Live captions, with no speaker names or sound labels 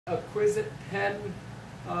A Quizit pen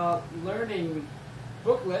learning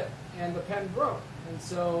booklet, and the pen broke. And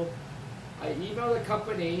so I emailed the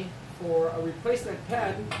company for a replacement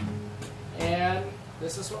pen, and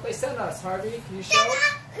this is what they sent us. Harvey, can you show?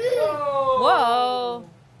 Whoa! Whoa!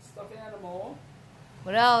 Stuffed animal.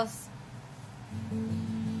 What else?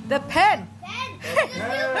 The pen!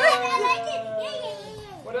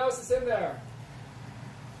 What else is in there?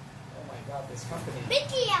 Oh my God, this company.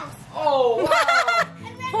 Mickey Mouse. Oh, wow!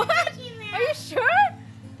 What? Are you sure?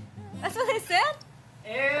 That's what they said?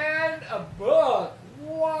 And a book.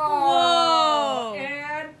 Wow! Whoa!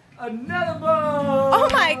 And another book. Oh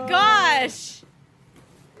my gosh!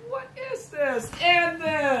 What is this? And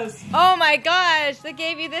this. Oh my gosh! They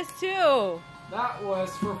gave you this too. That was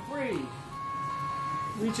for free.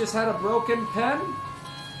 We just had a broken pen,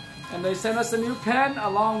 and they sent us a new pen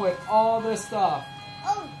along with all this stuff.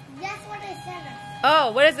 Oh, that's what they sent us.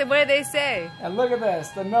 Oh, what is it? What did they say? And look at this.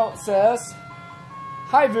 The note says,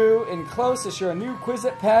 "Harvey, enclosed is your new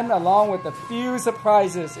Quizit pen along with a few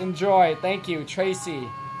surprises. Enjoy. Thank you, Tracy."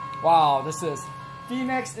 Wow, this is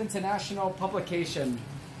Phoenix International Publication.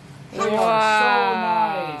 They are so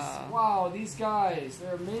nice. Wow, these guys,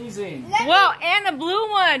 they're amazing. Wow, and a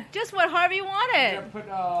blue one. Just what Harvey I'm wanted. gonna put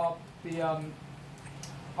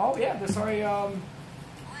oh yeah, the sorry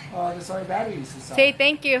batteries inside. Say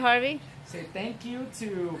thank you, Harvey. Say thank you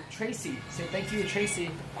to Tracy. Say thank you,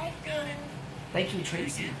 Tracy. Thank you. Thank you,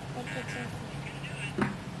 Tracy. Thank you,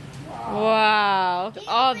 Tracy. Wow,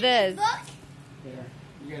 all this. There,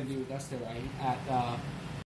 you're gonna do that's there, right? At